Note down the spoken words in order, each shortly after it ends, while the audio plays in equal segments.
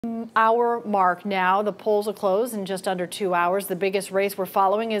Hour mark now. The polls will close in just under 2 hours. The biggest race we're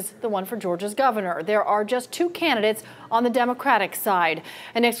following is the one for Georgia's governor. There are just two candidates on the Democratic side.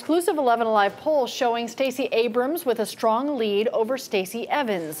 An exclusive 11 Alive poll showing Stacey Abrams with a strong lead over Stacey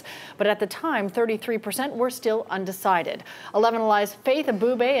Evans. But at the time, 33% were still undecided. 11 Alive's Faith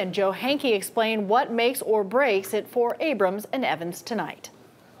Abube and Joe Hankey explain what makes or breaks it for Abrams and Evans tonight.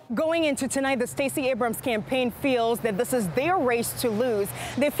 Going into tonight, the Stacey Abrams campaign feels that this is their race to lose.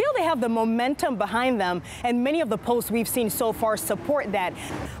 They feel they have the momentum behind them, and many of the posts we've seen so far support that.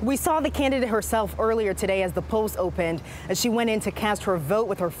 We saw the candidate herself earlier today as the polls opened, as she went in to cast her vote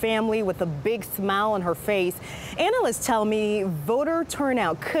with her family with a big smile on her face. Analysts tell me voter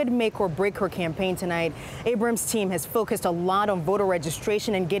turnout could make or break her campaign tonight. Abrams' team has focused a lot on voter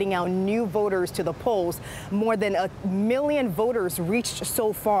registration and getting out new voters to the polls. More than 1 million voters reached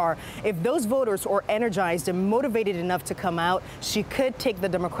so far. If those voters are energized and motivated enough to come out, she could take the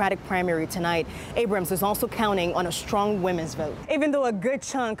Democratic primary tonight. Abrams is also counting on a strong women's vote. Even though a good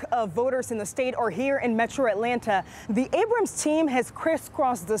chunk of voters in the state are here in Metro Atlanta, the Abrams team has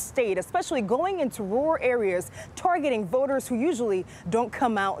crisscrossed the state, especially going into rural areas, targeting voters who usually don't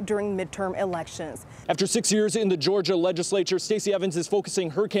come out during midterm elections. After 6 years in the Georgia legislature, Stacey Evans is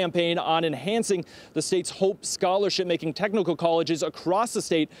focusing her campaign on enhancing the state's Hope Scholarship, making technical colleges across the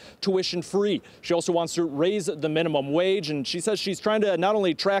state tuition free. She also wants to raise the minimum wage, and she says she's trying to not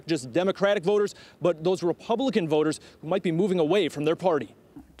only attract just Democratic voters, but those Republican voters who might be moving away from their party.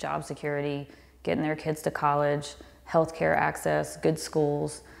 Job security, getting their kids to college, health care access, good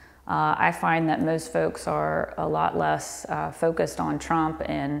schools. I find that most folks are a lot less focused on Trump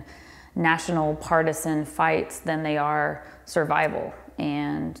and national partisan fights than they are survival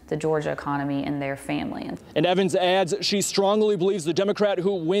and the Georgia economy and their family. And Evans adds she strongly believes the Democrat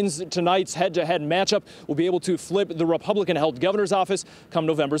who wins tonight's head-to-head matchup will be able to flip the Republican-held governor's office come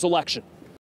November's election.